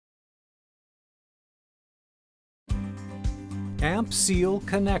AMPSEAL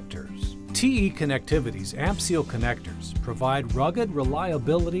connectors. TE Connectivity's AMPSEAL connectors provide rugged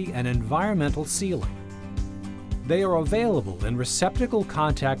reliability and environmental sealing. They are available in receptacle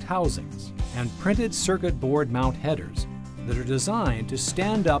contact housings and printed circuit board mount headers that are designed to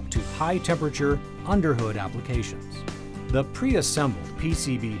stand up to high-temperature underhood applications. The pre-assembled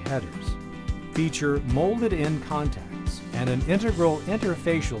PCB headers feature molded-in contacts and an integral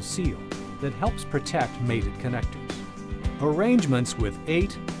interfacial seal that helps protect mated connectors. Arrangements with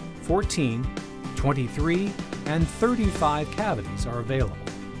 8, 14, 23, and 35 cavities are available.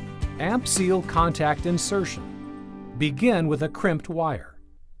 AMPSEAL contact insertion. Begin with a crimped wire.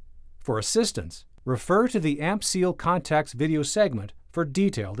 For assistance, refer to the AMPSEAL contacts video segment for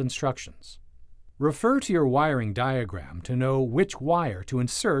detailed instructions. Refer to your wiring diagram to know which wire to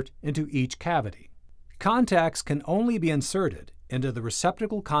insert into each cavity. Contacts can only be inserted into the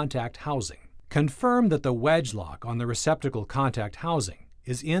receptacle contact housing. Confirm that the wedge lock on the receptacle contact housing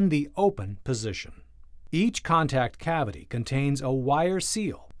is in the open position. Each contact cavity contains a wire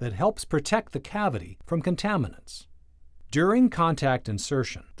seal that helps protect the cavity from contaminants. During contact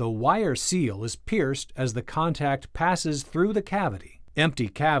insertion, the wire seal is pierced as the contact passes through the cavity. Empty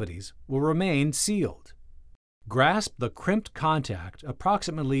cavities will remain sealed. Grasp the crimped contact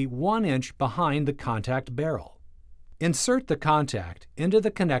approximately 1 inch behind the contact barrel. Insert the contact into the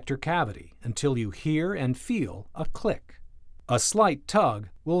connector cavity until you hear and feel a click. A slight tug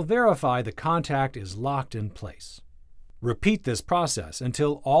will verify the contact is locked in place. Repeat this process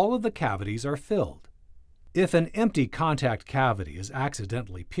until all of the cavities are filled. If an empty contact cavity is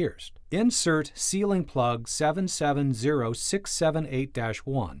accidentally pierced, insert sealing plug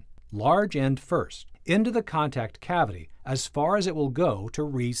 770678-1, large end first, into the contact cavity as far as it will go to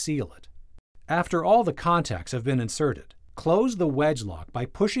reseal it. After all the contacts have been inserted, close the wedge lock by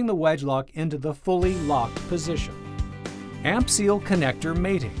pushing the wedge lock into the fully locked position. AMPSEAL connector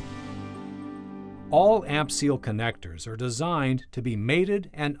mating. All AMPSEAL connectors are designed to be mated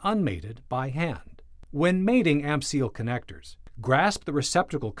and unmated by hand. When mating AMPSEAL connectors, grasp the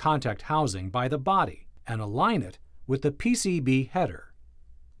receptacle contact housing by the body and align it with the PCB header.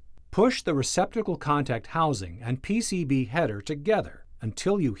 Push the receptacle contact housing and PCB header together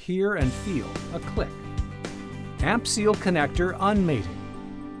until you hear and feel a click. AMPSEAL connector unmating.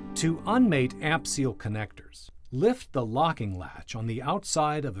 To unmate AMPSEAL connectors, lift the locking latch on the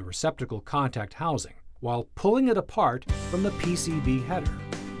outside of the receptacle contact housing while pulling it apart from the PCB header.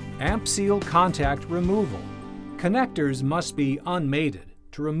 AMPSEAL contact removal. Connectors must be unmated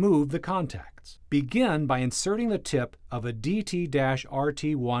to remove the contacts. Begin by inserting the tip of a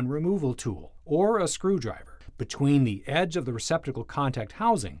DT-RT1 removal tool or a screwdriver between the edge of the receptacle contact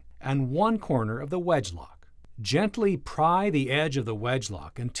housing and one corner of the wedge lock. Gently pry the edge of the wedge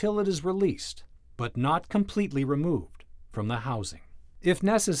lock until it is released, but not completely removed, from the housing. If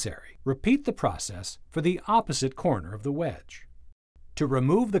necessary, repeat the process for the opposite corner of the wedge. To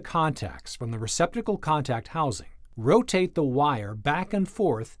remove the contacts from the receptacle contact housing, rotate the wire back and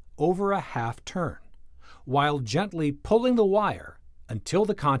forth over a half turn, while gently pulling the wire until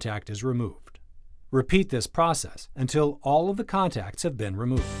the contact is removed. Repeat this process until all of the contacts have been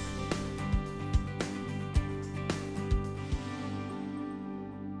removed.